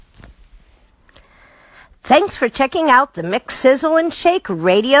Thanks for checking out the Mix, Sizzle, and Shake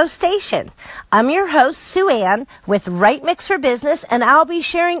radio station. I'm your host, Sue Ann, with Right Mix for Business, and I'll be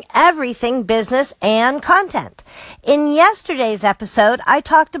sharing everything business and content. In yesterday's episode, I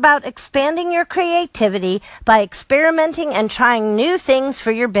talked about expanding your creativity by experimenting and trying new things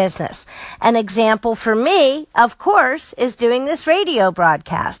for your business. An example for me, of course, is doing this radio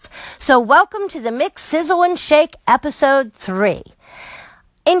broadcast. So welcome to the Mix, Sizzle, and Shake episode 3.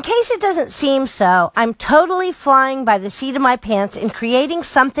 In case it doesn't seem so, I'm totally flying by the seat of my pants in creating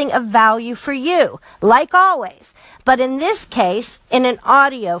something of value for you, like always, but in this case, in an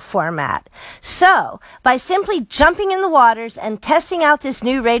audio format. So, by simply jumping in the waters and testing out this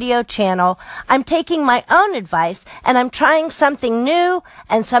new radio channel, I'm taking my own advice and I'm trying something new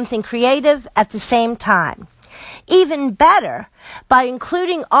and something creative at the same time. Even better, by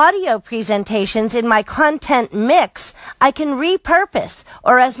including audio presentations in my content mix, I can repurpose,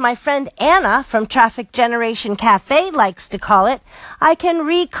 or as my friend Anna from Traffic Generation Cafe likes to call it, I can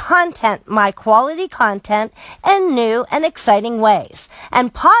re-content my quality content in new and exciting ways,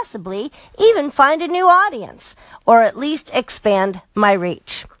 and possibly even find a new audience, or at least expand my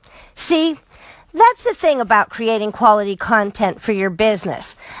reach. See, that's the thing about creating quality content for your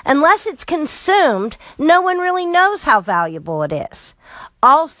business. Unless it's consumed, no one really knows how valuable it is.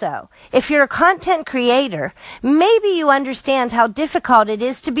 Also, if you're a content creator, maybe you understand how difficult it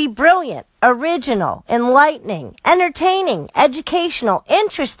is to be brilliant, original, enlightening, entertaining, educational,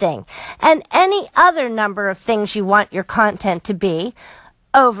 interesting, and any other number of things you want your content to be,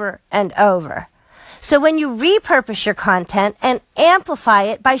 over and over. So when you repurpose your content and amplify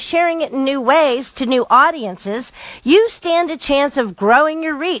it by sharing it in new ways to new audiences, you stand a chance of growing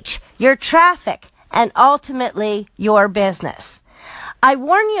your reach, your traffic, and ultimately your business. I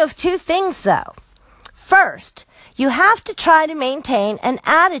warn you of two things though. First, you have to try to maintain an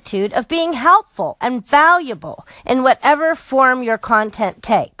attitude of being helpful and valuable in whatever form your content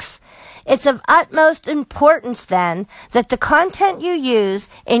takes. It's of utmost importance, then, that the content you use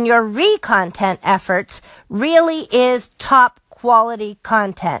in your re-content efforts really is top quality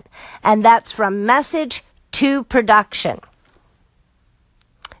content, and that's from message to production.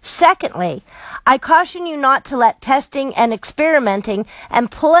 Secondly, I caution you not to let testing and experimenting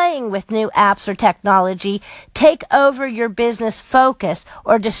and playing with new apps or technology take over your business focus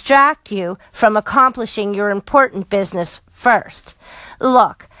or distract you from accomplishing your important business first.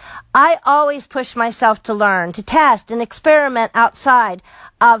 Look, I always push myself to learn, to test, and experiment outside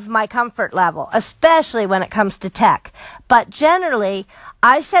of my comfort level, especially when it comes to tech. But generally,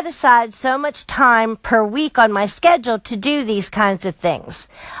 I set aside so much time per week on my schedule to do these kinds of things.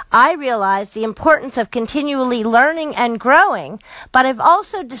 I realize the importance of continually learning and growing, but I've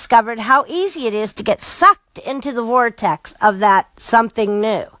also discovered how easy it is to get sucked into the vortex of that something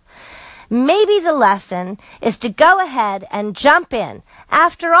new. Maybe the lesson is to go ahead and jump in.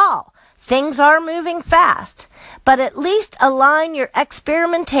 After all, things are moving fast, but at least align your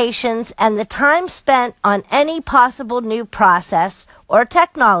experimentations and the time spent on any possible new process or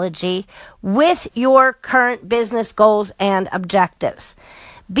technology with your current business goals and objectives.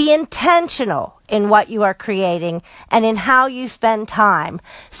 Be intentional in what you are creating and in how you spend time,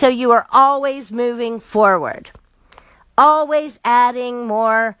 so you are always moving forward. Always adding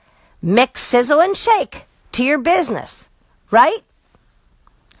more mix, sizzle, and shake to your business, right?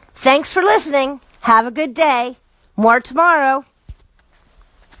 Thanks for listening. Have a good day. More tomorrow.